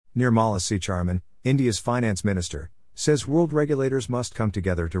Nirmala Sitharaman, India's finance minister, says world regulators must come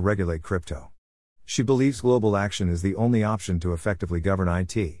together to regulate crypto. She believes global action is the only option to effectively govern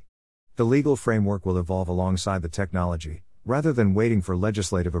IT. The legal framework will evolve alongside the technology, rather than waiting for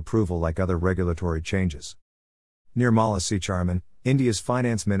legislative approval like other regulatory changes. Nirmala Sitharaman, India's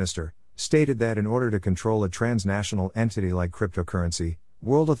finance minister, stated that in order to control a transnational entity like cryptocurrency,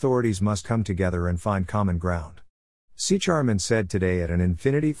 world authorities must come together and find common ground. Sitharaman said today at an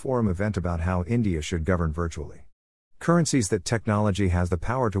Infinity Forum event about how India should govern virtually currencies that technology has the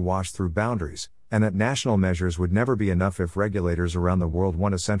power to wash through boundaries, and that national measures would never be enough if regulators around the world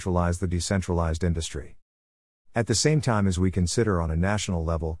want to centralize the decentralized industry. At the same time as we consider on a national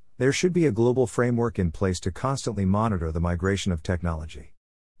level, there should be a global framework in place to constantly monitor the migration of technology.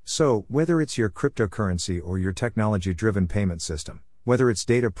 So, whether it's your cryptocurrency or your technology-driven payment system, whether it's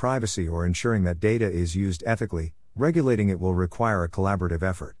data privacy or ensuring that data is used ethically, regulating it will require a collaborative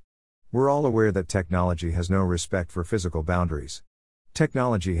effort. We're all aware that technology has no respect for physical boundaries.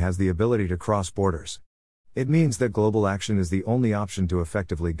 Technology has the ability to cross borders. It means that global action is the only option to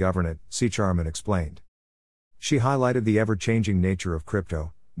effectively govern it, Sitharaman explained. She highlighted the ever-changing nature of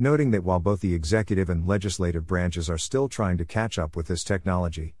crypto, noting that while both the executive and legislative branches are still trying to catch up with this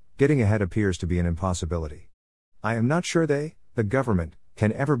technology, getting ahead appears to be an impossibility. I am not sure the government,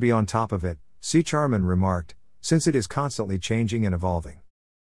 can ever be on top of it, Sitharaman remarked, since it is constantly changing and evolving.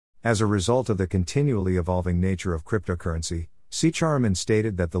 As a result of the continually evolving nature of cryptocurrency, Sitharaman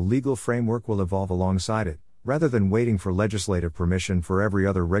stated that the legal framework will evolve alongside it, rather than waiting for legislative permission for every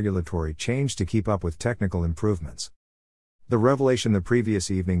other regulatory change to keep up with technical improvements. The revelation the previous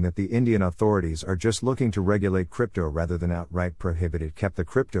evening that the Indian authorities are just looking to regulate crypto rather than outright prohibit it kept the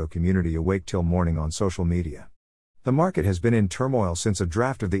crypto community awake till morning on social media. The market has been in turmoil since a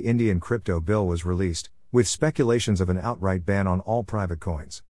draft of the Indian crypto bill was released, with speculations of an outright ban on all private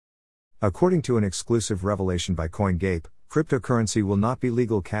coins. According to an exclusive revelation by CoinGape, cryptocurrency will not be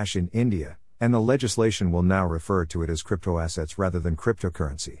legal cash in India, and the legislation will now refer to it as crypto assets rather than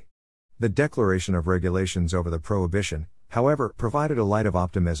cryptocurrency. The declaration of regulations over the prohibition, however, provided a light of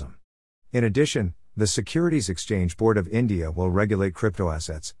optimism. In addition, the Securities Exchange Board of India will regulate crypto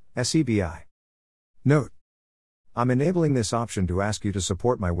assets, SEBI. Note: I'm enabling this option to ask you to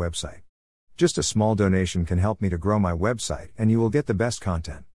support my website. Just a small donation can help me to grow my website and you will get the best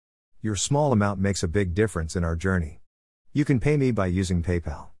content. Your small amount makes a big difference in our journey. You can pay me by using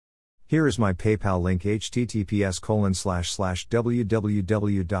PayPal. Here is my PayPal link: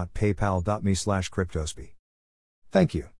 https://www.paypal.me/cryptospe. Thank you.